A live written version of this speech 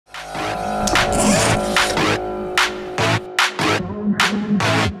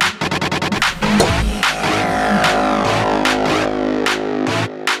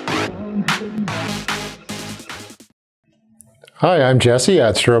Hi, I'm Jesse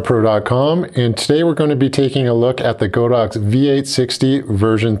at Strobepro.com, and today we're going to be taking a look at the Godox V860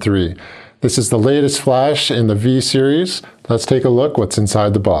 version 3. This is the latest flash in the V series. Let's take a look what's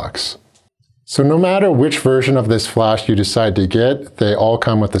inside the box. So no matter which version of this flash you decide to get, they all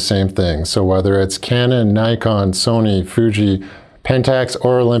come with the same thing. So whether it's Canon, Nikon, Sony, Fuji, Pentax,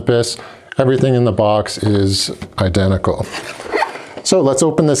 or Olympus, everything in the box is identical. So let's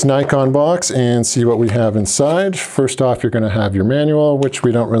open this Nikon box and see what we have inside. First off, you're going to have your manual, which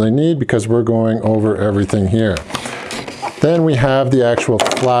we don't really need because we're going over everything here. Then we have the actual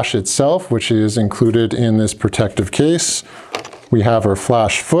flash itself, which is included in this protective case. We have our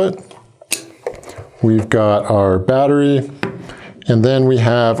flash foot. We've got our battery. And then we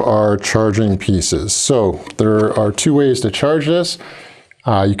have our charging pieces. So there are two ways to charge this.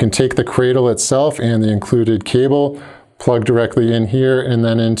 You can take the cradle itself and the included cable, plug directly in here and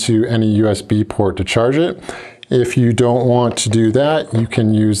then into any USB port to charge it. If you don't want to do that, you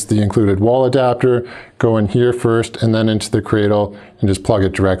can use the included wall adapter, go in here first and then into the cradle and just plug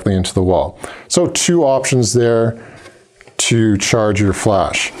it directly into the wall. So two options there to charge your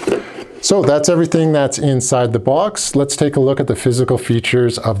flash. So that's everything that's inside the box. Let's take a look at the physical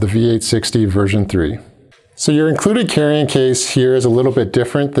features of the V860 version 3. So your included carrying case here is a little bit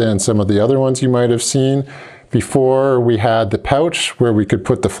different than some of the other ones you might have seen. Before we had the pouch where we could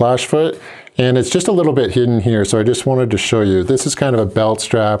put the flash foot, and it's just a little bit hidden here, so I just wanted to show you. This is kind of a belt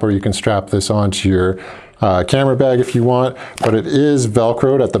strap, or you can strap this onto your camera bag if you want, but it is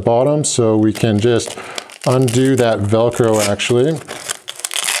Velcroed at the bottom, so we can just undo that Velcro actually,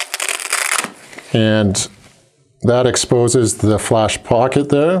 and that exposes the flash pocket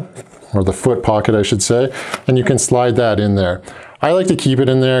there, or the foot pocket I should say, and you can slide that in there. I like to keep it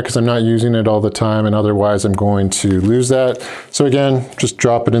in there because I'm not using it all the time and otherwise I'm going to lose that. So again, just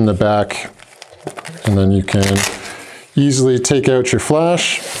drop it in the back and then you can easily take out your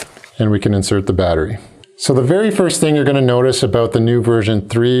flash and we can insert the battery. So the very first thing you're going to notice about the new version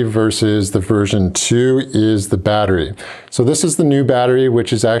 3 versus the version 2 is the battery. So this is the new battery,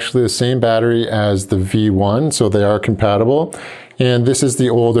 which is actually the same battery as the V1, so they are compatible. And this is the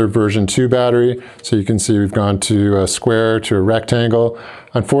older version 2 battery. So you can see we've gone to a square to a rectangle.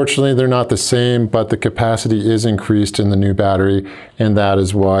 Unfortunately, they're not the same, but the capacity is increased in the new battery, and that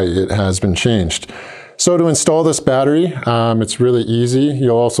is why it has been changed. So to install this battery, it's really easy.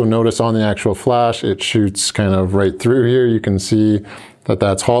 You'll also notice on the actual flash, it shoots kind of right through here. You can see that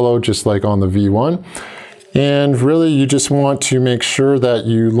that's hollow, just like on the V1. And really, you just want to make sure that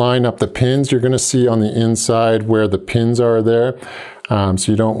you line up the pins. You're going to see on the inside where the pins are there.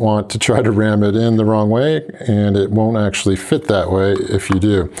 So you don't want to try to ram it in the wrong way, and it won't actually fit that way if you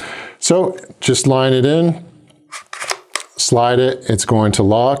do. So just line it in, slide it, it's going to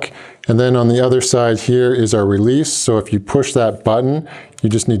lock. And then on the other side here is our release. So if you push that button, you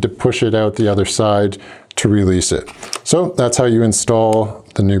just need to push it out the other side to release it. So that's how you install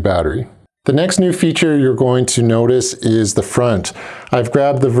the new battery. The next new feature you're going to notice is the front. I've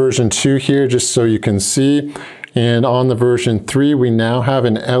grabbed the version 2 here just so you can see. And on the version 3, we now have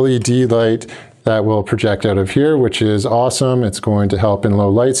an LED light that will project out of here, which is awesome. It's going to help in low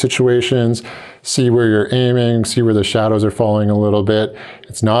light situations, see where you're aiming, see where the shadows are falling a little bit.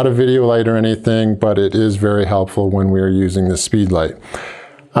 It's not a video light or anything, but it is very helpful when we are using the Speedlite.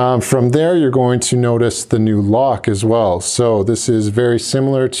 From there, you're going to notice the new lock as well. So this is very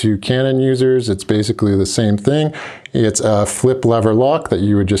similar to Canon users. It's basically the same thing. It's a flip lever lock that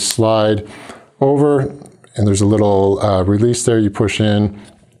you would just slide over, and there's a little release there you push in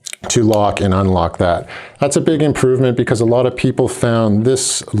to lock and unlock that. That's a big improvement because a lot of people found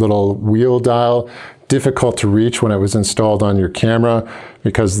this little wheel dial difficult to reach when it was installed on your camera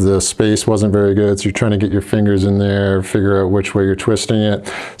because the space wasn't very good. So you're trying to get your fingers in there, figure out which way you're twisting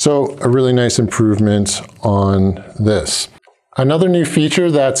it. So a really nice improvement on this. Another new feature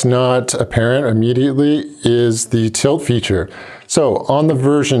that's not apparent immediately is the tilt feature. So on the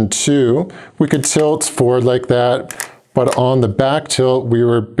version 2, we could tilt forward like that, but on the back tilt, we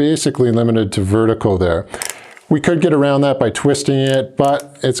were basically limited to vertical there. We could get around that by twisting it,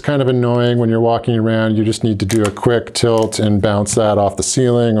 but it's kind of annoying when you're walking around. You just need to do a quick tilt and bounce that off the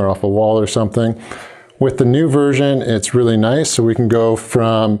ceiling or off a wall or something. With the new version, it's really nice. So we can go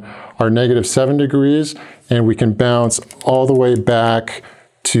from our -7 degrees and we can bounce all the way back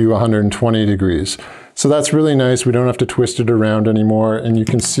to 120 degrees. So that's really nice. We don't have to twist it around anymore. And you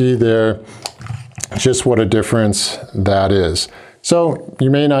can see there just what a difference that is. So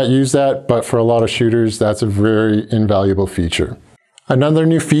you may not use that, but for a lot of shooters, that's a very invaluable feature. Another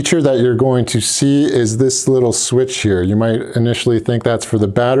new feature that you're going to see is this little switch here. You might initially think that's for the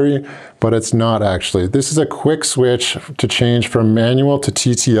battery, but it's not actually. This is a quick switch to change from manual to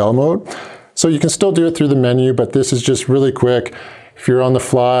TTL mode. So you can still do it through the menu, but this is just really quick. If you're on the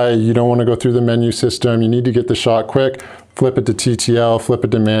fly, you don't want to go through the menu system, you need to get the shot quick, flip it to TTL, flip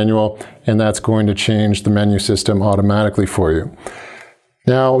it to manual, and that's going to change the menu system automatically for you.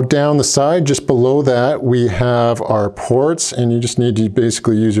 Now down the side, just below that, we have our ports, and you just need to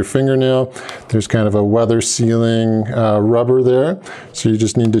basically use your fingernail. There's kind of a weather sealing rubber there. So you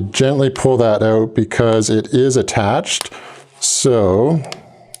just need to gently pull that out because it is attached. So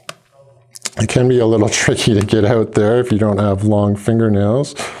it can be a little tricky to get out there if you don't have long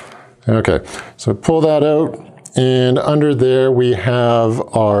fingernails. Okay, so pull that out, and under there we have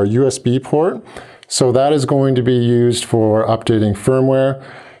our USB port. So that is going to be used for updating firmware.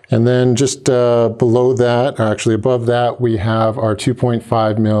 And then just below that, or actually above that, we have our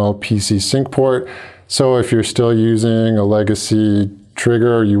 2.5mm PC sync port. So if you're still using a legacy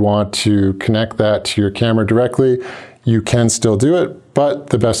trigger, or you want to connect that to your camera directly, you can still do it.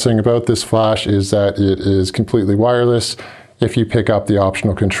 But the best thing about this flash is that it is completely wireless if you pick up the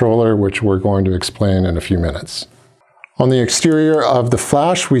optional controller, which we're going to explain in a few minutes. On the exterior of the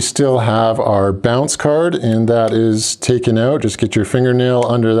flash, we still have our bounce card, and that is taken out. Just get your fingernail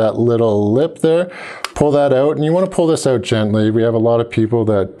under that little lip there, pull that out, and you want to pull this out gently. We have a lot of people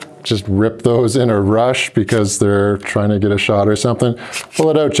that just rip those in a rush because they're trying to get a shot or something. Pull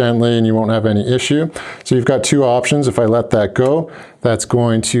it out gently and you won't have any issue. So you've got two options. If I let that go, that's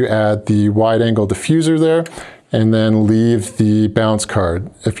going to add the wide angle diffuser there, and then leave the bounce card.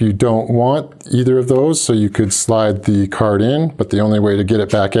 If you don't want either of those, so you could slide the card in, but the only way to get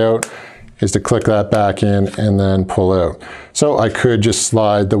it back out is to click that back in and then pull out. So I could just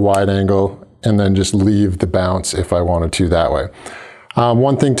slide the wide angle and then just leave the bounce if I wanted to that way.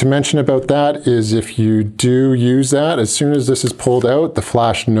 One thing to mention about that is if you do use that, as soon as this is pulled out, the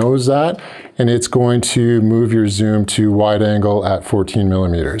flash knows that, and it's going to move your zoom to wide angle at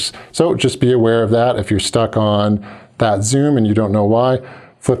 14mm. So just be aware of that. If you're stuck on that zoom and you don't know why,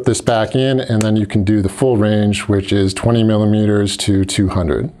 flip this back in, and then you can do the full range, which is 20mm to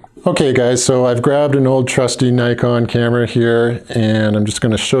 200. Okay guys, so I've grabbed an old trusty Nikon camera here, and I'm just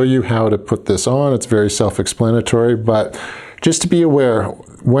going to show you how to put this on. It's very self-explanatory, but just to be aware,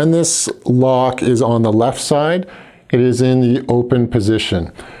 when this lock is on the left side, it is in the open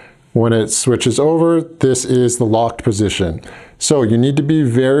position. When it switches over, this is the locked position. So you need to be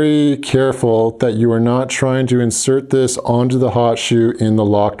very careful that you are not trying to insert this onto the hot shoe in the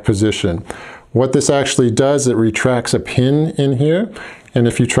locked position. What this actually does, it retracts a pin in here, and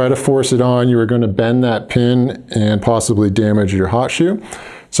if you try to force it on, you are going to bend that pin and possibly damage your hot shoe.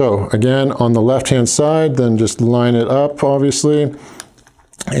 So again, on the left-hand side, then just line it up, obviously,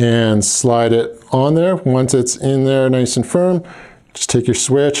 and slide it on there. Once it's in there nice and firm, just take your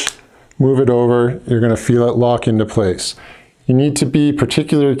switch, move it over, you're going to feel it lock into place. You need to be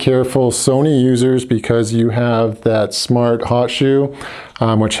particularly careful, Sony users, because you have that smart hot shoe,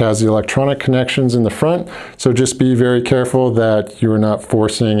 which has the electronic connections in the front. So just be very careful that you're not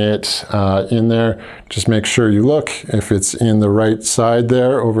forcing it in there. Just make sure you look. If it's in the right side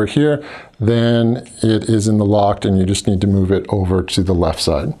there over here, then it is in the locked, and you just need to move it over to the left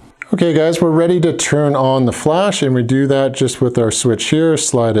side. Okay guys, we're ready to turn on the flash, and we do that just with our switch here.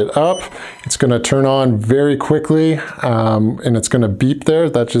 Slide it up. It's going to turn on very quickly, and it's going to beep there.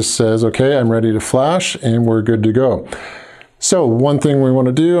 That just says, okay, I'm ready to flash, and we're good to go. So one thing we want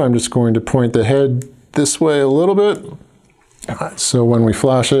to do, I'm just going to point the head this way a little bit, so when we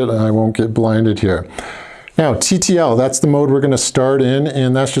flash it, I won't get blinded here. Now, TTL, that's the mode we're going to start in,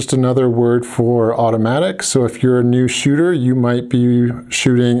 and that's just another word for automatic. So if you're a new shooter, you might be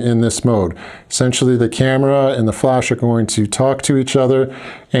shooting in this mode. Essentially, the camera and the flash are going to talk to each other,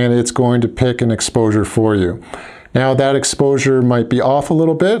 and it's going to pick an exposure for you. Now, that exposure might be off a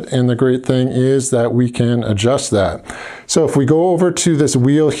little bit, and the great thing is that we can adjust that. So if we go over to this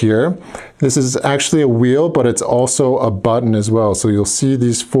wheel here, this is actually a wheel, but it's also a button as well. So you'll see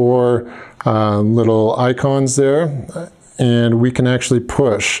these four little icons there, and we can actually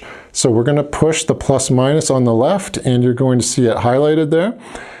push. So we're going to push the plus minus on the left, and you're going to see it highlighted there.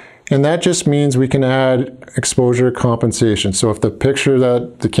 And that just means we can add exposure compensation. So if the picture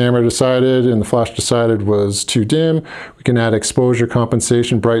that the camera decided and the flash decided was too dim, we can add exposure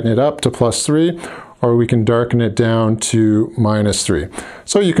compensation, brighten it up to +3, or we can darken it down to -3.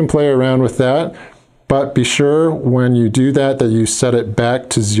 So you can play around with that, but be sure when you do that that you set it back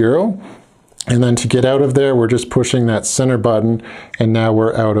to 0. And then to get out of there, we're just pushing that center button, and now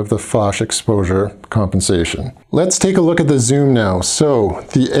we're out of the flash exposure compensation. Let's take a look at the zoom now. So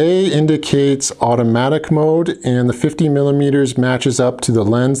the A indicates automatic mode, and the 50 millimeters matches up to the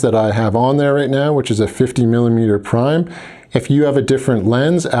lens that I have on there right now, which is a 50 millimeter prime. If you have a different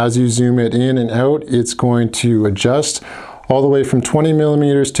lens, as you zoom it in and out, it's going to adjust all the way from 20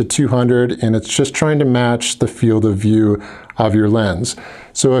 millimeters to 200, and it's just trying to match the field of view of your lens.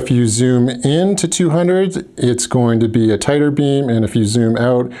 So if you zoom in to 200, it's going to be a tighter beam, and if you zoom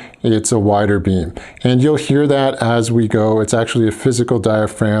out, it's a wider beam. And you'll hear that as we go. It's actually a physical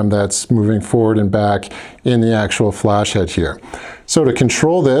diaphragm that's moving forward and back in the actual flash head here. So to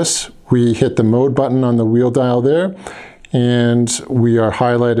control this, we hit the mode button on the wheel dial there, and we are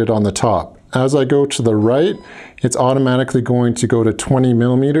highlighted on the top. As I go to the right, it's automatically going to go to 20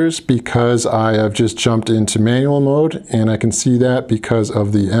 millimeters because I have just jumped into manual mode, and I can see that because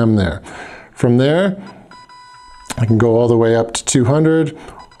of the M there. From there, I can go all the way up to 200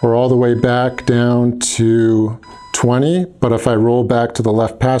 or all the way back down to 20, but if I roll back to the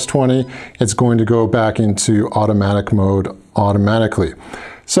left past 20, it's going to go back into automatic mode automatically.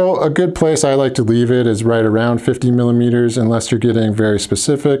 So a good place I like to leave it is right around 50 millimeters, unless you're getting very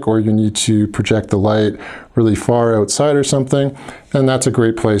specific or you need to project the light really far outside or something, and that's a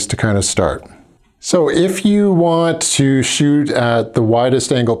great place to kind of start. So if you want to shoot at the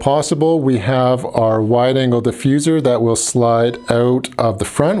widest angle possible, we have our wide angle diffuser that will slide out of the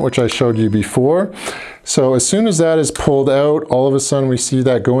front, which I showed you before. So as soon as that is pulled out, all of a sudden we see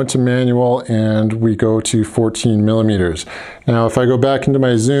that go into manual and we go to 14 millimeters. Now, if I go back into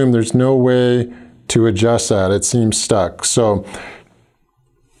my zoom, there's no way to adjust that. It seems stuck. So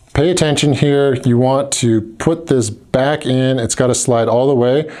pay attention here. You want to put this back in. It's got to slide all the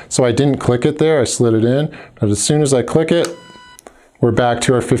way. So I didn't click it there. I slid it in. But as soon as I click it, we're back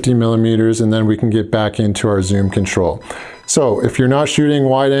to our 50 millimeters, and then we can get back into our zoom control. So if you're not shooting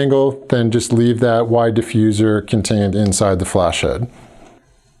wide angle, then just leave that wide diffuser contained inside the flash head.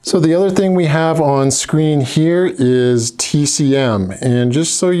 So the other thing we have on screen here is TCM. And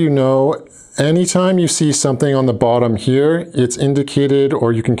just so you know, anytime you see something on the bottom here, it's indicated,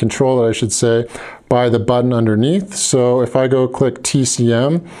 or you can control it, I should say, by the button underneath. So if I go click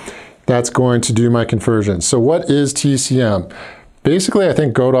TCM, that's going to do my conversion. So what is TCM? Basically, I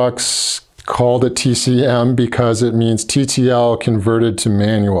think Godox called it TCM because it means TTL converted to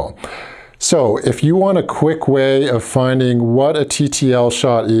manual. So if you want a quick way of finding what a TTL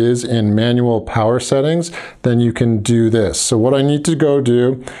shot is in manual power settings, then you can do this. So what I need to go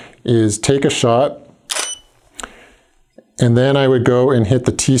do is take a shot, and then I would go and hit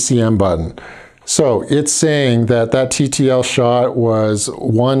the TCM button. So it's saying that that TTL shot was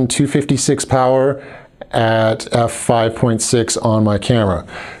 256 power at f5.6 on my camera.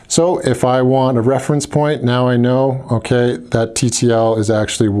 So if I want a reference point, now I know, okay, that TTL is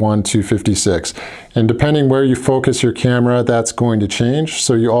actually 256. And depending where you focus your camera, that's going to change.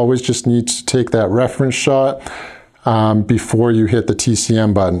 So you always just need to take that reference shot before you hit the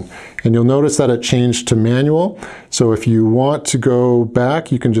TCM button. And you'll notice that it changed to manual. So if you want to go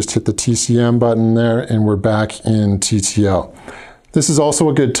back, you can just hit the TCM button there, and we're back in TTL. This is also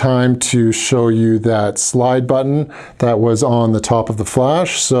a good time to show you that slide button that was on the top of the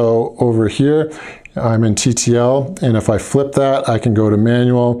flash. So over here, I'm in TTL, and if I flip that, I can go to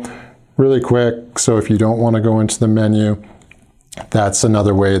manual really quick. So if you don't want to go into the menu, that's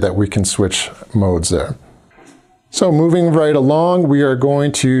another way that we can switch modes there. So moving right along, we are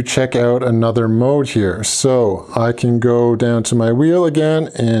going to check out another mode here. So I can go down to my wheel again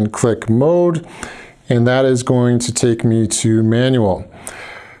and click mode, and that is going to take me to manual.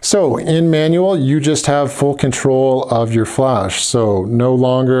 So in manual, you just have full control of your flash. So no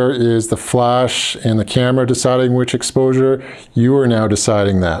longer is the flash and the camera deciding which exposure, you are now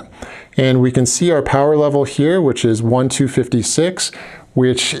deciding that. And we can see our power level here, which is 256,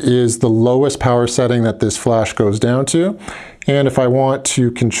 which is the lowest power setting that this flash goes down to. And if I want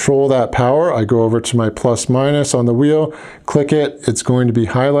to control that power, I go over to my plus minus on the wheel, click it, it's going to be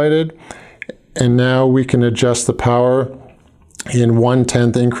highlighted. And now we can adjust the power in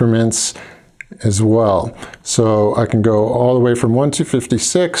 1/10 increments as well. So I can go all the way from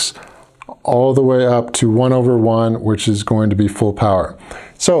 256 all the way up to 1/1, which is going to be full power.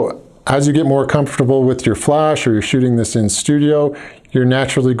 So as you get more comfortable with your flash, or you're shooting this in studio, you're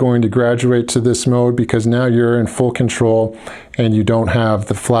naturally going to graduate to this mode because now you're in full control and you don't have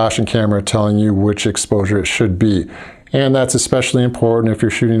the flash and camera telling you which exposure it should be. And that's especially important if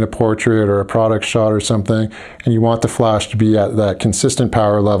you're shooting a portrait or a product shot or something, and you want the flash to be at that consistent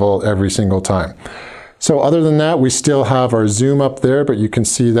power level every single time. So other than that, we still have our zoom up there, but you can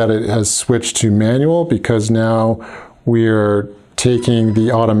see that it has switched to manual because now we're taking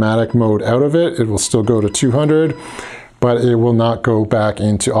the automatic mode out of it. It will still go to 200, but it will not go back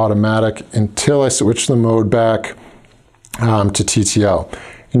into automatic until I switch the mode back to TTL.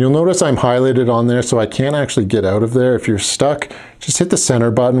 And you'll notice I'm highlighted on there, so I can't actually get out of there. If you're stuck, just hit the center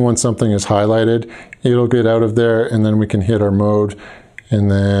button when something is highlighted. It'll get out of there, and then we can hit our mode, and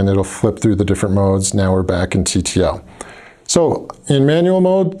then it'll flip through the different modes. Now we're back in TTL. So in manual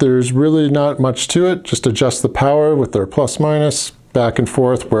mode, there's really not much to it. Just adjust the power with our plus minus, back and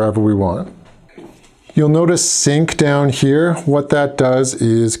forth wherever we want. You'll notice sync down here. What that does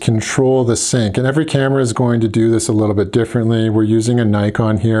is control the sync, and every camera is going to do this a little bit differently. We're using a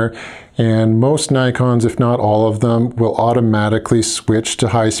Nikon here, and most Nikons, if not all of them, will automatically switch to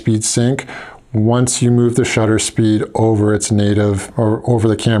high-speed sync once you move the shutter speed over its native, or over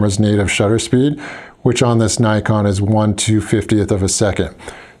the camera's native shutter speed, which on this Nikon is 1/250th of a second.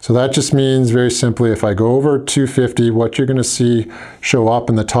 So that just means, very simply, if I go over 250, what you're gonna see show up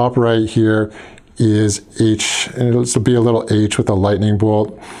in the top right here is H, and it'll be a little H with a lightning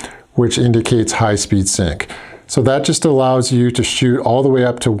bolt, which indicates high-speed sync. So that just allows you to shoot all the way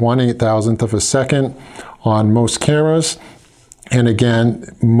up to 1/8000th of a second on most cameras. And again,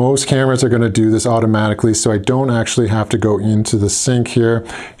 most cameras are going to do this automatically, so I don't actually have to go into the sync here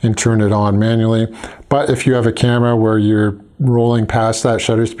and turn it on manually. But if you have a camera where you're rolling past that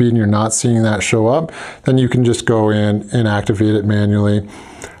shutter speed and you're not seeing that show up, then you can just go in and activate it manually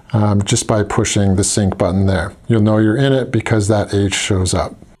just by pushing the sync button there. You'll know you're in it because that H shows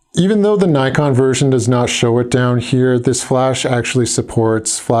up. Even though the Nikon version does not show it down here, this flash actually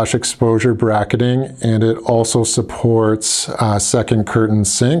supports flash exposure bracketing, and it also supports second curtain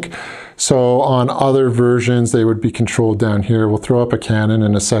sync. So on other versions, they would be controlled down here. We'll throw up a Canon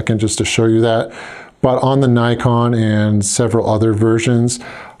in a second just to show you that. But on the Nikon and several other versions,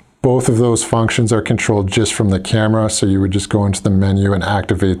 both of those functions are controlled just from the camera, so you would just go into the menu and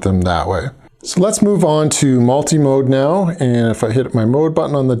activate them that way. So let's move on to multi-mode now, and if I hit my mode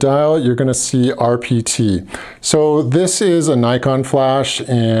button on the dial, you're going to see RPT. So this is a Nikon flash,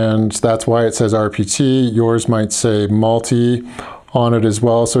 and that's why it says RPT. Yours might say multi on it as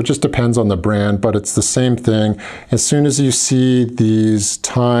well, so it just depends on the brand, but it's the same thing. As soon as you see these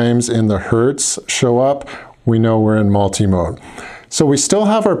times in the hertz show up, we know we're in multi-mode. So we still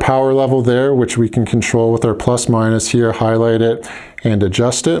have our power level there, which we can control with our plus minus here, highlight it and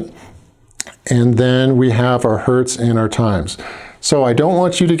adjust it. And then we have our hertz and our times. So I don't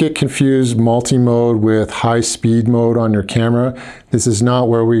want you to get confused multi-mode with high speed mode on your camera. This is not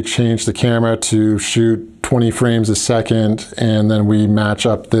where we change the camera to shoot 20 frames a second and then we match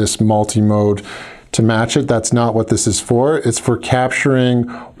up this multi-mode to match it. That's not what this is for. It's for capturing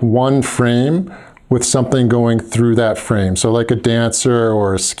one frame with something going through that frame. So like a dancer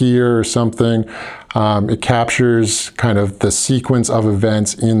or a skier or something, it captures kind of the sequence of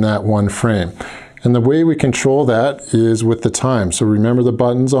events in that one frame. And the way we control that is with the time. So remember the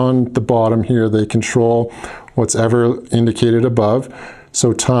buttons on the bottom here, they control what's ever indicated above.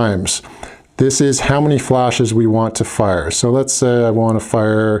 So times. This is how many flashes we want to fire. So let's say I want to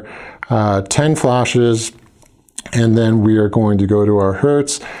fire 10 flashes, and then we are going to go to our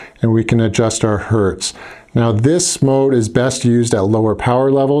hertz, and we can adjust our hertz. Now this mode is best used at lower power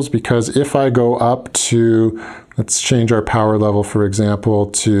levels, because if I go up to, let's change our power level, for example,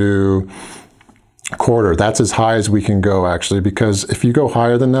 to a quarter. That's as high as we can go actually, because if you go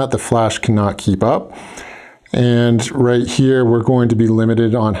higher than that, the flash cannot keep up. And right here, we're going to be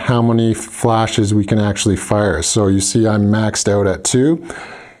limited on how many flashes we can actually fire. So you see I'm maxed out at 2.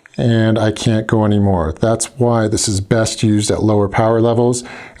 And I can't go anymore. That's why this is best used at lower power levels.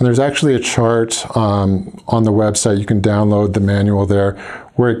 And there's actually a chart on the website, you can download the manual there,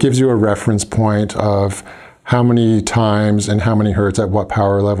 where it gives you a reference point of how many times and how many hertz at what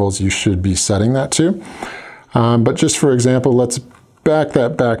power levels you should be setting that to. But just for example, let's back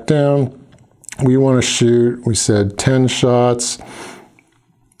that back down. We want to shoot, we said 10 shots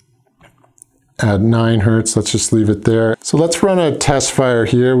at 9 hertz, let's just leave it there. So let's run a test fire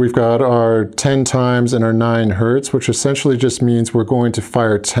here. We've got our 10 times and our 9 hertz, which essentially just means we're going to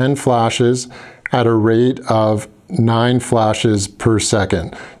fire 10 flashes at a rate of 9 flashes per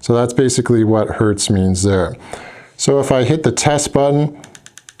second. So that's basically what hertz means there. So if I hit the test button,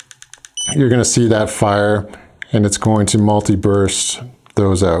 you're going to see that fire, and it's going to multi-burst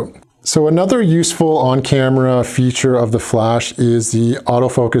those out. So another useful on-camera feature of the flash is the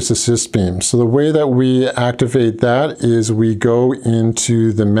autofocus assist beam. So the way that we activate that is we go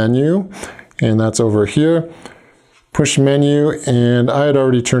into the menu, and that's over here. push menu, and I had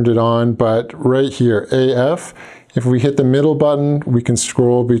already turned it on, but right here, AF, if we hit the middle button, we can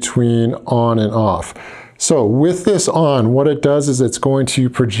scroll between on and off. So with this on, what it does is it's going to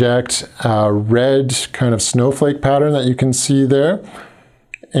project a red kind of snowflake pattern that you can see there.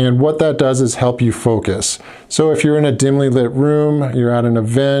 And what that does is help you focus. So if you're in a dimly lit room, you're at an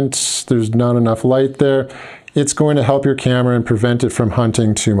event, there's not enough light there, it's going to help your camera and prevent it from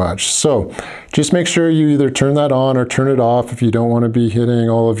hunting too much. So just make sure you either turn that on or turn it off if you don't want to be hitting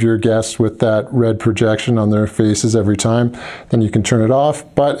all of your guests with that red projection on their faces every time. Then you can turn it off,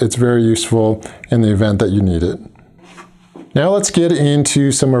 but it's very useful in the event that you need it. Now let's get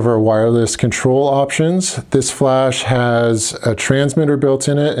into some of our wireless control options. This flash has a transmitter built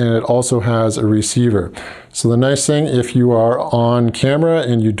in it, and it also has a receiver. So the nice thing, if you are on camera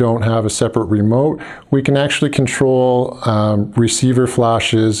and you don't have a separate remote, we can actually control receiver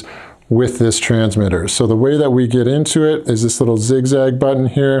flashes with this transmitter. So the way that we get into it is this little zigzag button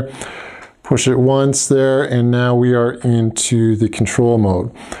here. Push it once there, and now we are into the control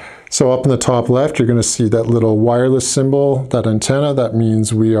mode. So up in the top left, you're going to see that little wireless symbol, that antenna. That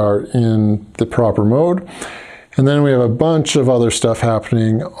means we are in the proper mode. And then we have a bunch of other stuff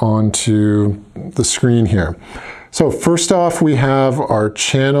happening onto the screen here. So first off, we have our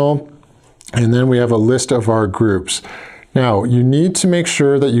channel, and then we have a list of our groups. Now, you need to make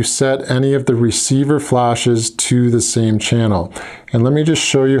sure that you set any of the receiver flashes to the same channel. And let me just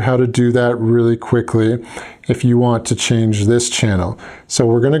show you how to do that really quickly if you want to change this channel. So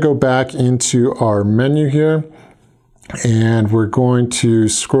we're going to go back into our menu here, and we're going to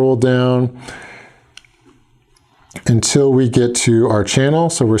scroll down until we get to our channel.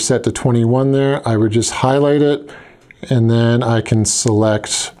 So we're set to 21 there. I would just highlight it, and then I can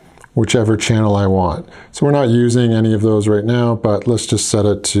select whichever channel I want. So we're not using any of those right now, but let's just set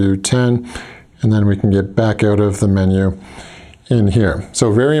it to 10, and then we can get back out of the menu in here.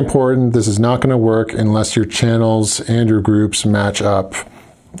 So very important, this is not going to work unless your channels and your groups match up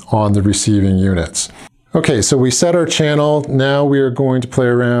on the receiving units. Okay, so we set our channel. Now we are going to play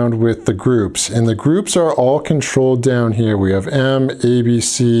around with the groups, and the groups are all controlled down here. We have M, A, B,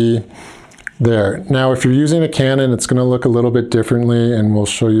 C, there. Now, if you're using a Canon, it's going to look a little bit differently, and we'll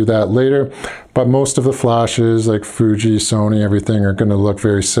show you that later. But most of the flashes, like Fuji, Sony, everything are going to look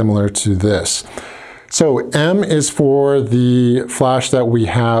very similar to this. So M is for the flash that we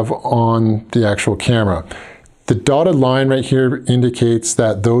have on the actual camera. The dotted line right here indicates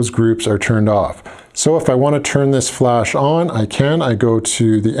that those groups are turned off. So if I want to turn this flash on, I can. I go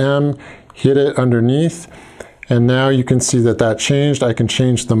to the M, hit it underneath, and now you can see that that changed. I can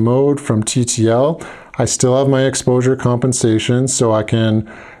change the mode from TTL. I still have my exposure compensation, so I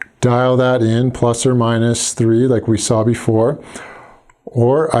can dial that in plus or minus 3 like we saw before.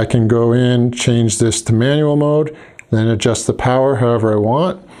 Or I can go in, change this to manual mode, then adjust the power however I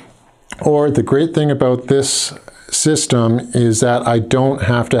want. Or the great thing about this system is that I don't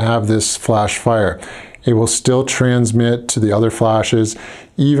have to have this flash fire. It will still transmit to the other flashes,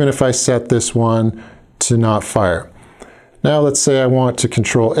 even if I set this one to not fire. Now let's say I want to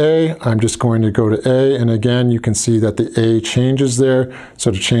control A. I'm just going to go to A, and again you can see that the A changes there.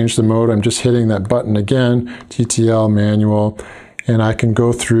 So to change the mode, I'm just hitting that button again, TTL, manual, and I can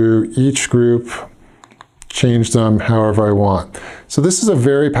go through each group, change them however I want. So this is a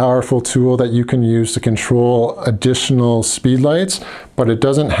very powerful tool that you can use to control additional speedlights, but it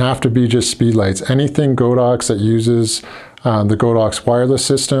doesn't have to be just speedlights. Anything Godox that uses the Godox wireless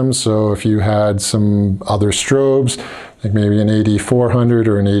system, so if you had some other strobes, like maybe an AD400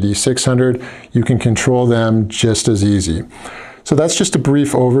 or an AD600, you can control them just as easy. So that's just a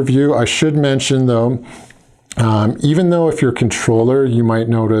brief overview. I should mention though, even though if your controller, you might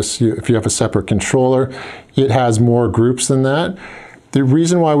notice if you have a separate controller, it has more groups than that. The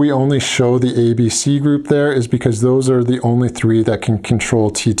reason why we only show the ABC group there is because those are the only 3 that can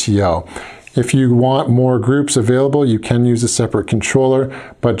control TTL. If you want more groups available, you can use a separate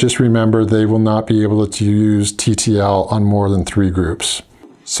controller, but just remember they will not be able to use TTL on more than 3 groups.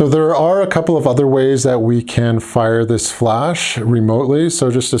 So there are a couple of other ways that we can fire this flash remotely. So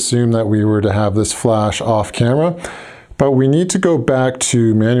just assume that we were to have this flash off camera, but we need to go back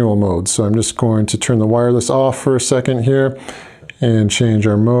to manual mode. So I'm just going to turn the wireless off for a second here and change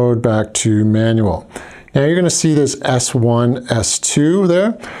our mode back to manual. Now you're going to see this S1, S2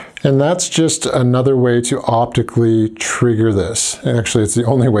 there. And that's just another way to optically trigger this. Actually, it's the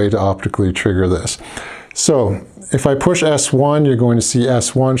only way to optically trigger this. So if I push S1, you're going to see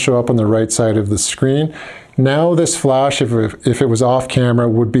S1 show up on the right side of the screen. Now this flash, if it was off camera,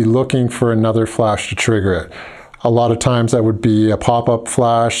 would be looking for another flash to trigger it. A lot of times that would be a pop-up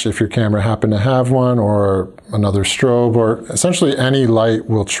flash if your camera happened to have one, or another strobe, or essentially any light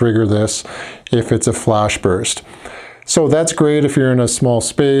will trigger this if it's a flash burst. So that's great if you're in a small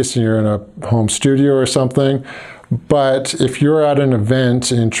space and you're in a home studio or something. But if you're at an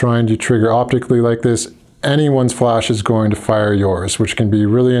event and trying to trigger optically like this, anyone's flash is going to fire yours, which can be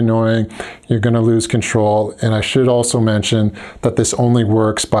really annoying. You're going to lose control. And I should also mention that this only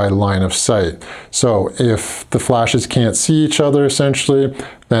works by line of sight. So if the flashes can't see each other, essentially,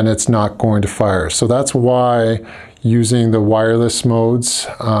 then it's not going to fire. So that's why using the wireless modes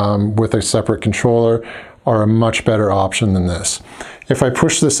with a separate controller are a much better option than this. If I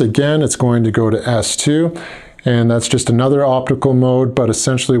push this again, it's going to go to S2. And that's just another optical mode, but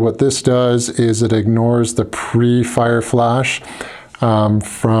essentially what this does is it ignores the pre-fire flash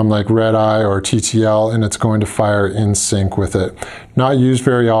from like red eye or TTL, and it's going to fire in sync with it. Not used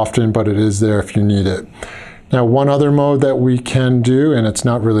very often, but it is there if you need it. Now, one other mode that we can do, and it's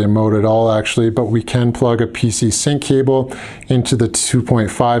not really a mode at all actually, but we can plug a PC sync cable into the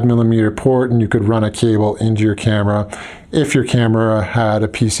 2.5mm port, and you could run a cable into your camera if your camera had a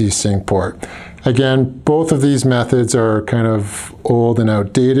PC sync port. Again, both of these methods are kind of old and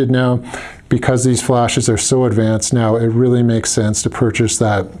outdated now. Because these flashes are so advanced now, it really makes sense to purchase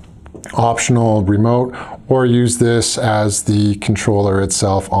that optional remote or use this as the controller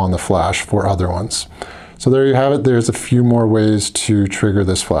itself on the flash for other ones. So there you have it. There's a few more ways to trigger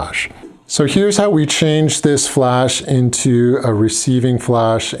this flash. So here's how we change this flash into a receiving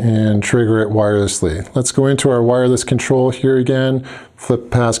flash and trigger it wirelessly. Let's go into our wireless control here again, flip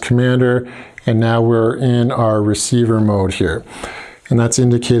past Commander, and now we're in our receiver mode here. And that's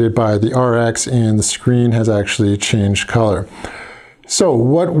indicated by the RX, and the screen has actually changed color. So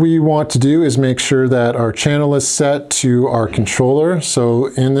what we want to do is make sure that our channel is set to our controller. So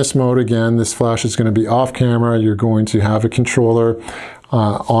in this mode, again, this flash is going to be off camera. You're going to have a controller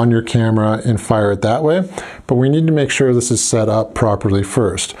on your camera and fire it that way. But we need to make sure this is set up properly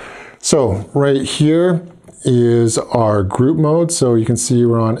first. So right here is our group mode. So you can see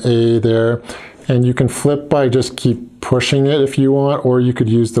we're on A there, and you can flip by just keep pushing it if you want, or you could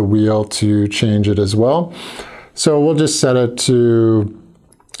use the wheel to change it as well. So we'll just set it to,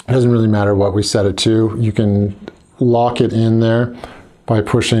 it doesn't really matter what we set it to. You can lock it in there by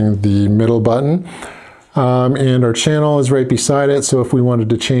pushing the middle button. And our channel is right beside it. So if we wanted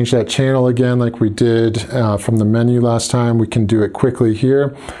to change that channel again, like we did from the menu last time, we can do it quickly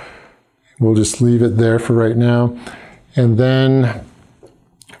here. We'll just leave it there for right now. And then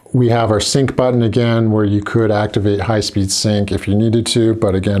we have our sync button again, where you could activate high-speed sync if you needed to,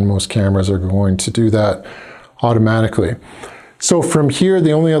 but again, most cameras are going to do that automatically. So from here,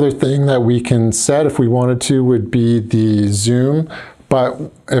 the only other thing that we can set if we wanted to would be the zoom, but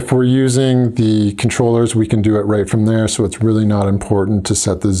if we're using the controllers, we can do it right from there, so it's really not important to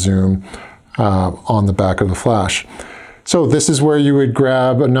set the zoom on the back of the flash. So this is where you would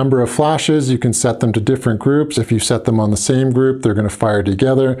grab a number of flashes. You can set them to different groups. If you set them on the same group, they're going to fire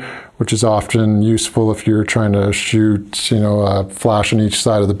together, which is often useful if you're trying to shoot, a flash on each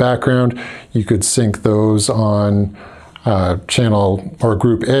side of the background. You could sync those on channel or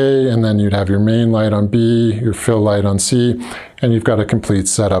group A, and then you'd have your main light on B, your fill light on C, and you've got a complete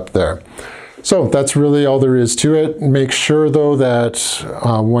setup there. So that's really all there is to it. Make sure though that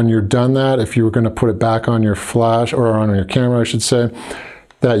when you're done that, if you were going to put it back on your flash, or on your camera I should say,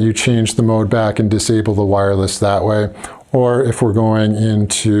 that you change the mode back and disable the wireless that way. Or if we're going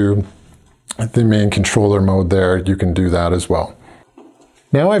into the main controller mode there, you can do that as well.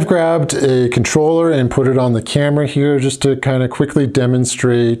 Now I've grabbed a controller and put it on the camera here just to kind of quickly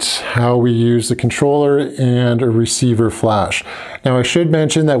demonstrate how we use the controller and a receiver flash. Now I should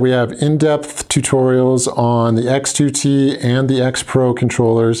mention that we have in-depth tutorials on the X2T and the X Pro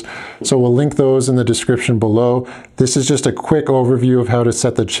controllers, so we'll link those in the description below. This is just a quick overview of how to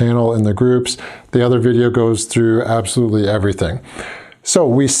set the channel in the groups. The other video goes through absolutely everything. So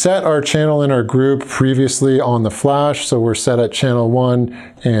we set our channel in our group previously on the flash, so we're set at channel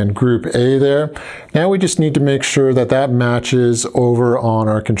 1 and group A there. Now we just need to make sure that that matches over on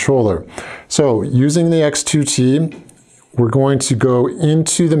our controller. So using the X2T, we're going to go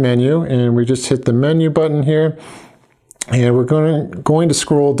into the menu, and we just hit the menu button here, and we're going to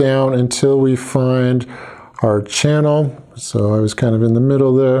scroll down until we find our channel. So I was kind of in the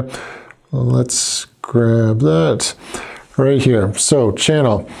middle there. Let's grab that. Right here, so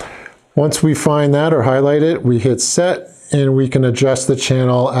channel. Once we find that or highlight it, we hit set, and we can adjust the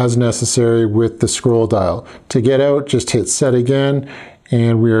channel as necessary with the scroll dial. To get out, just hit set again,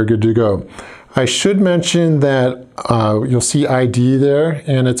 and we are good to go. I should mention that you'll see ID there,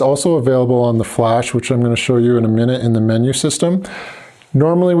 and it's also available on the flash, which I'm going to show you in a minute in the menu system.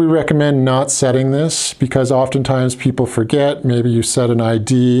 Normally we recommend not setting this because oftentimes people forget. Maybe you set an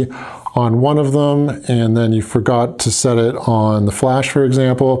ID on one of them and then you forgot to set it on the flash, for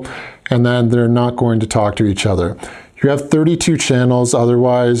example, and then they're not going to talk to each other. You have 32 channels,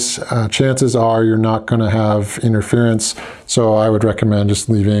 otherwise chances are you're not going to have interference, so I would recommend just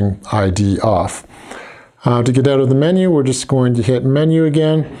leaving ID off. To get out of the menu, we're just going to hit menu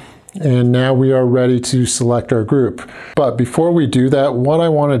again, and now we are ready to select our group. But before we do that, what I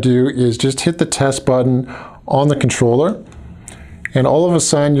want to do is just hit the test button on the controller, and all of a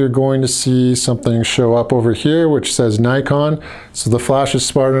sudden you're going to see something show up over here which says Nikon. So the flash is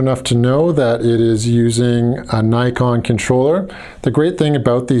smart enough to know that it is using a Nikon controller. The great thing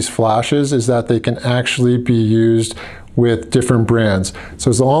about these flashes is that they can actually be used with different brands. So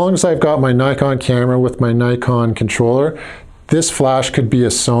as long as I've got my Nikon camera with my Nikon controller, this flash could be a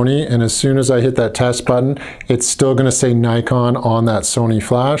Sony, and as soon as I hit that test button, it's still going to say Nikon on that Sony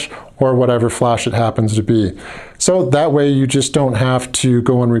flash, or whatever flash it happens to be. So that way you just don't have to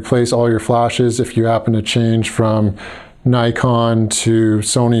go and replace all your flashes if you happen to change from Nikon to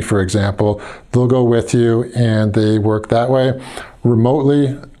Sony, for example. They'll go with you and they work that way.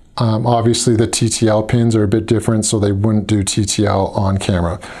 Remotely, obviously the TTL pins are a bit different, so they wouldn't do TTL on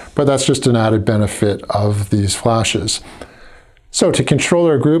camera. But that's just an added benefit of these flashes. So to control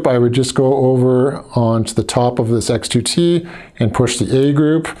our group, I would just go over onto the top of this X2T and push the A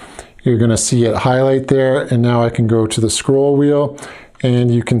group. You're going to see it highlight there, and now I can go to the scroll wheel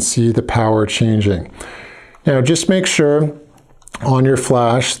and you can see the power changing. Now just make sure on your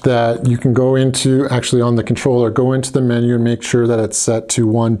flash that you can go into, actually on the controller, go into the menu and make sure that it's set to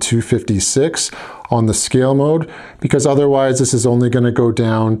 1:256 on the scale mode, because otherwise this is only going to go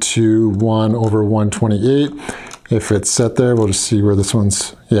down to 1/128. If it's set there, we'll just see where this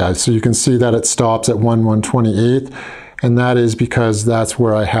one's, yeah, so you can see that it stops at 1/128, and that is because that's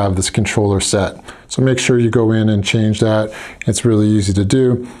where I have this controller set. So make sure you go in and change that. It's really easy to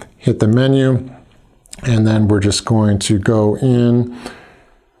do. Hit the menu, and then we're just going to go in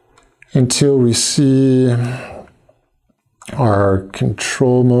until we see our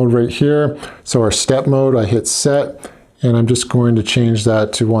control mode right here. So our step mode, I hit set, and I'm just going to change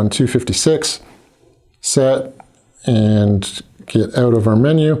that to 1:256, set, and get out of our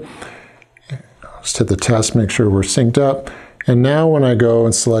menu. Just hit the test, make sure we're synced up. And now when I go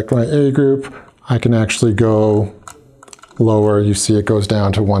and select my A group, I can actually go lower. You see it goes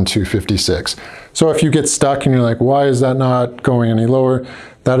down to 1:256. So if you get stuck and you're like, why is that not going any lower?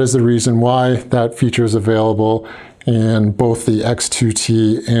 That is the reason why. That feature is available in both the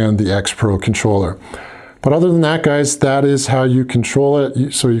X2T and the X Pro controller. But other than that, guys, that is how you control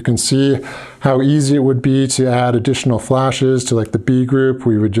it. So you can see how easy it would be to add additional flashes to like the B group.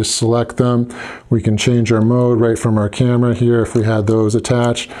 We would just select them. We can change our mode right from our camera here if we had those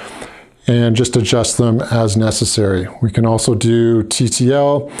attached, and just adjust them as necessary. We can also do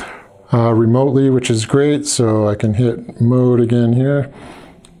TTL remotely, which is great. So I can hit mode again here.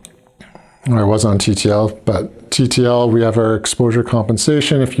 I was on TTL, but TTL, we have our exposure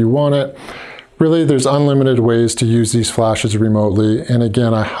compensation if you want it. Really, there's unlimited ways to use these flashes remotely. And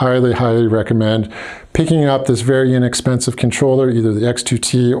again, I highly, highly recommend picking up this very inexpensive controller, either the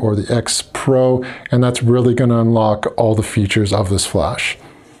X2T or the X Pro, and that's really going to unlock all the features of this flash.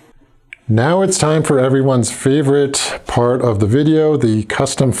 Now it's time for everyone's favorite part of the video, the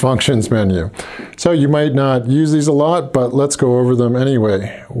custom functions menu. So you might not use these a lot, but let's go over them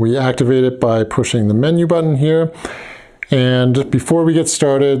anyway. We activate it by pushing the menu button here. And before we get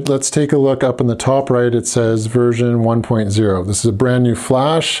started, let's take a look up in the top right. It says version 1.0. This is a brand new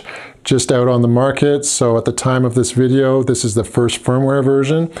flash just out on the market. So at the time of this video, this is the first firmware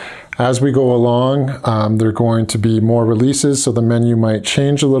version. As we go along, there are going to be more releases, so the menu might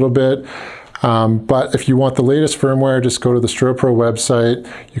change a little bit. But if you want the latest firmware, just go to the Strobepro website.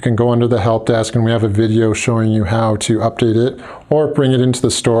 You can go under the help desk and we have a video showing you how to update it or bring it into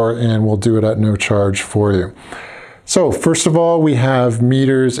the store, and we'll do it at no charge for you. So first of all, we have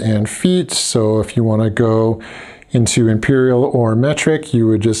meters and feet. So if you want to go into imperial or metric, you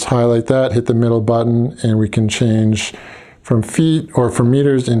would just highlight that, hit the middle button, and we can change from feet or from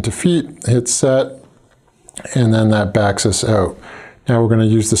meters into feet, hit set, and then that backs us out. Now we're going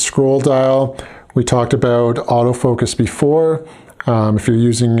to use the scroll dial. We talked about autofocus before. If you're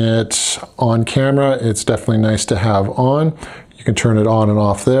using it on camera, it's definitely nice to have on. You can turn it on and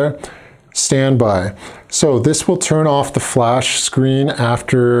off there. Standby. So this will turn off the flash screen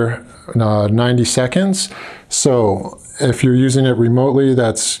after 90 seconds. So if you're using it remotely,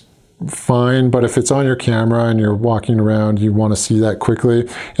 that's fine, but if it's on your camera and you're walking around, you want to see that quickly.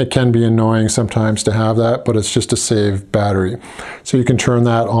 It can be annoying sometimes to have that, but it's just to save battery. So you can turn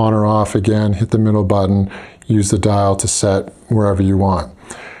that on or off again, hit the middle button, use the dial to set wherever you want.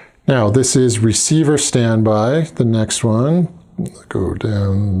 Now this is receiver standby, the next one. Go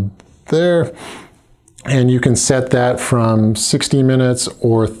down there. And you can set that from 60 minutes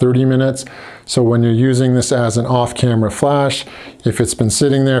or 30 minutes. So when you're using this as an off-camera flash, if it's been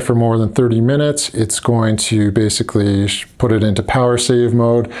sitting there for more than 30 minutes, it's going to basically put it into power save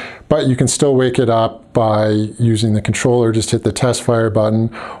mode, but you can still wake it up by using the controller. Just hit the test fire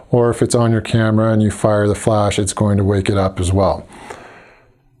button, or if it's on your camera and you fire the flash, it's going to wake it up as well.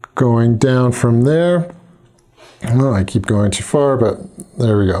 Going down from there, oh, I keep going too far, but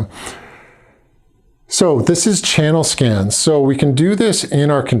there we go. So this is channel scan. So we can do this in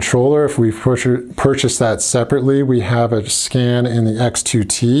our controller if we purchase that separately. We have a scan in the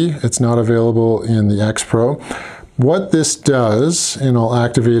X2T. It's not available in the X Pro. What this does, and I'll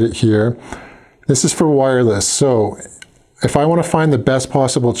activate it here, this is for wireless. So if I want to find the best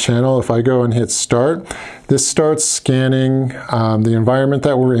possible channel, if I go and hit start, this starts scanning the environment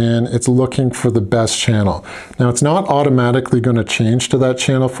that we're in. It's looking for the best channel. Now it's not automatically going to change to that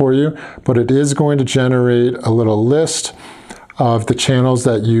channel for you, but it is going to generate a little list of the channels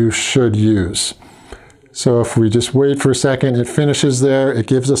that you should use. So if we just wait for a second, it finishes there. It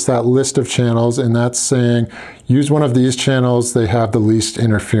gives us that list of channels, and that's saying use one of these channels. They have the least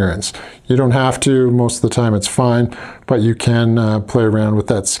interference. You don't have to. Most of the time it's fine, but you can play around with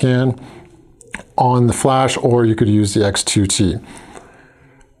that scan on the flash, or you could use the X2T.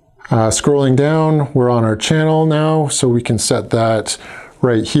 Scrolling down, we're on our channel now, so we can set that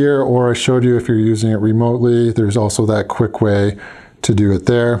right here, or I showed you if you're using it remotely, there's also that quick way to do it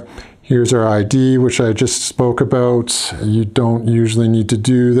there. Here's our ID, which I just spoke about. You don't usually need to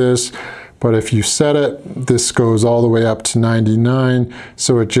do this, but if you set it, this goes all the way up to 99,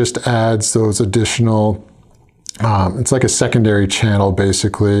 so it just adds those additional, it's like a secondary channel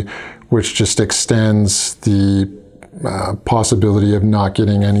basically, which just extends the possibility of not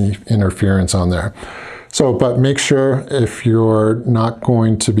getting any interference on there. So, but make sure if you're not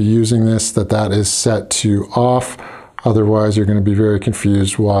going to be using this, that is set to off. Otherwise, you're going to be very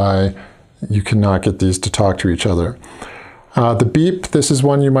confused why you cannot get these to talk to each other. The beep, this is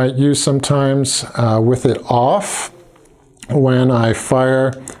one you might use sometimes with it off. When I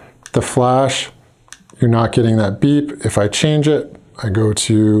fire the flash, you're not getting that beep. If I change it, I go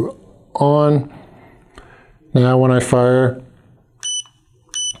to on. Now when I fire,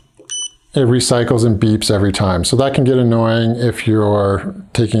 it recycles and beeps every time. So that can get annoying if you're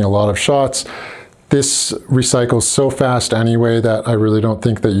taking a lot of shots. This recycles so fast anyway that I really don't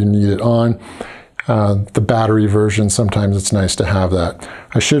think that you need it on. The battery version, sometimes it's nice to have that.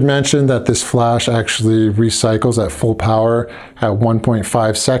 I should mention that this flash actually recycles at full power at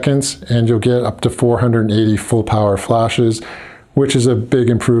 1.5 seconds, and you'll get up to 480 full power flashes, which is a big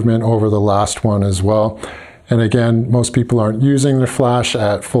improvement over the last one as well. And again, most people aren't using their flash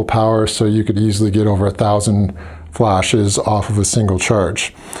at full power, so you could easily get over 1,000 flashes off of a single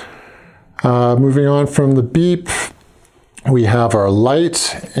charge. Moving on from the beep, we have our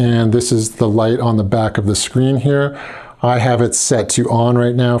light, and this is the light on the back of the screen here. I have it set to on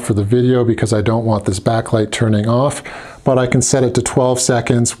right now for the video because I don't want this backlight turning off, but I can set it to 12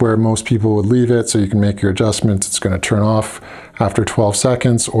 seconds where most people would leave it, so you can make your adjustments. It's going to turn off after 12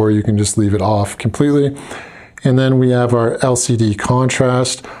 seconds, or you can just leave it off completely. And then we have our LCD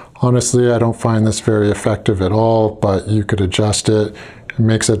contrast. Honestly, I don't find this very effective at all, but you could adjust it. It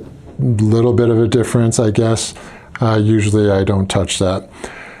makes a little bit of a difference, I guess. Usually I don't touch that.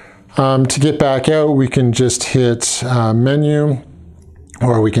 To get back out, we can just hit menu,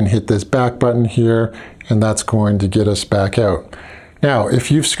 or we can hit this back button here, and that's going to get us back out. Now,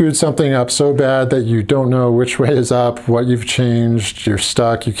 if you've screwed something up so bad that you don't know which way is up, what you've changed, you're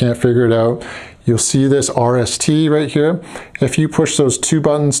stuck, you can't figure it out, you'll see this RST right here. If you push those two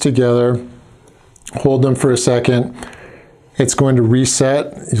buttons together, hold them for a second, it's going to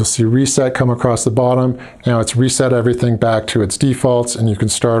reset. You'll see reset come across the bottom. Now it's reset everything back to its defaults, and you can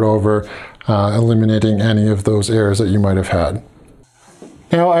start over, eliminating any of those errors that you might have had.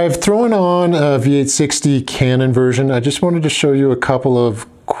 Now I've thrown on a V860 Canon version. I just wanted to show you a couple of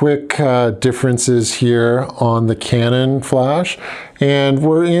quick differences here on the Canon flash. And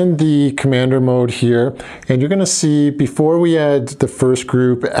we're in the commander mode here, and you're going to see before we add the first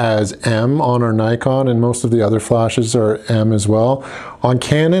group as M on our Nikon, and most of the other flashes are M as well. On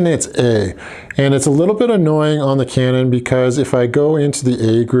Canon it's A, and it's a little bit annoying on the Canon because if I go into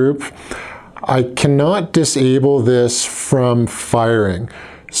the A group, I cannot disable this from firing.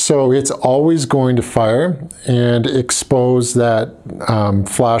 So it's always going to fire and expose that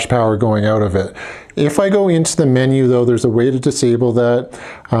flash power going out of it. If I go into the menu though, there's a way to disable that.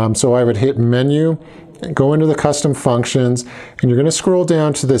 So I would hit menu, go into the custom functions, and you're going to scroll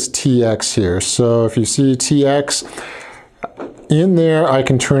down to this TX here. So if you see TX, in there I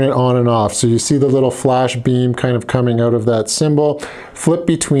can turn it on and off. So you see the little flash beam kind of coming out of that symbol. Flip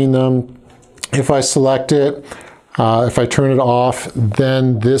between them. If I select it, if I turn it off,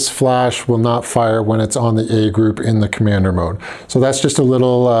 then this flash will not fire when it's on the A group in the commander mode. So that's just a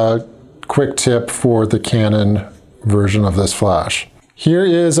little quick tip for the Canon version of this flash. Here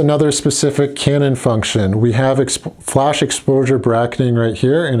is another specific Canon function. We have flash exposure bracketing right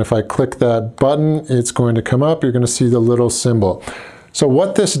here, and if I click that button, it's going to come up. You're going to see the little symbol. So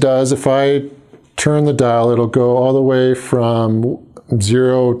what this does, if I turn the dial, it'll go all the way from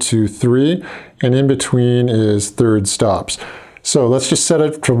 0 to 3, and in between is third stops. So let's just set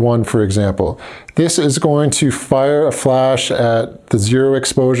it to 1, for example. This is going to fire a flash at the 0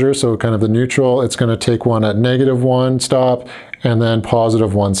 exposure, so kind of the neutral. It's going to take one at -1 stop, and then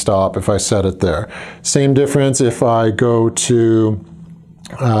 +1 stop if I set it there. Same difference if I go to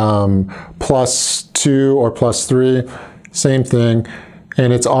 +2 or +3, same thing.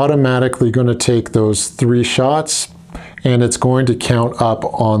 And it's automatically going to take those 3 shots, and it's going to count up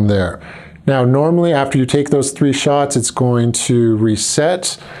on there. Now, normally after you take those 3 shots, it's going to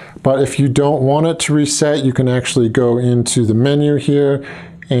reset. But if you don't want it to reset, you can actually go into the menu here.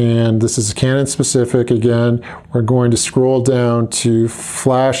 And this is Canon specific again. We're going to scroll down to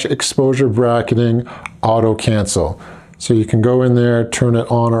flash exposure bracketing auto cancel. So you can go in there, turn it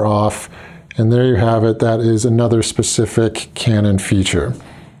on or off, and there you have it. That is another specific Canon feature.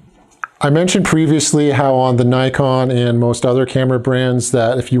 I mentioned previously how on the Nikon and most other camera brands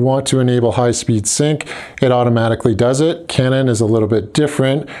that if you want to enable high-speed sync, it automatically does it. Canon is a little bit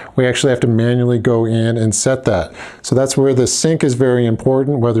different. We actually have to manually go in and set that. So that's where the sync is very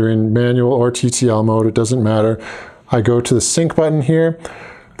important, whether in manual or TTL mode, it doesn't matter. I go to the sync button here,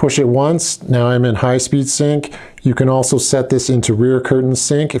 push it once, now I'm in high-speed sync. You can also set this into rear curtain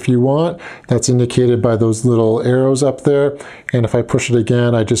sync if you want. That's indicated by those little arrows up there. And if I push it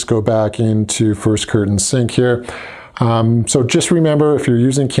again, I just go back into first curtain sync here. So just remember, if you're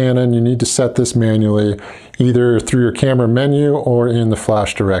using Canon, you need to set this manually, either through your camera menu or in the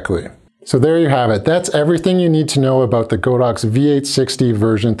flash directly. So there you have it. That's everything you need to know about the Godox V860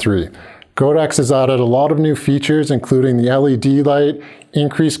 version 3. Godox has added a lot of new features, including the LED light,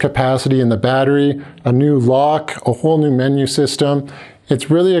 increased capacity in the battery, a new lock, a whole new menu system. It's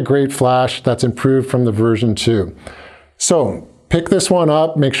really a great flash that's improved from the version 2. So pick this one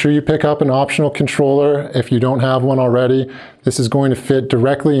up. Make sure you pick up an optional controller if you don't have one already. This is going to fit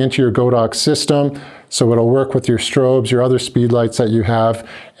directly into your Godox system, so it'll work with your strobes, your other speed lights that you have,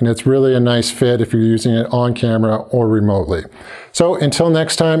 and it's really a nice fit if you're using it on camera or remotely. So until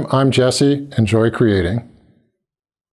next time, I'm Jesse. Enjoy creating.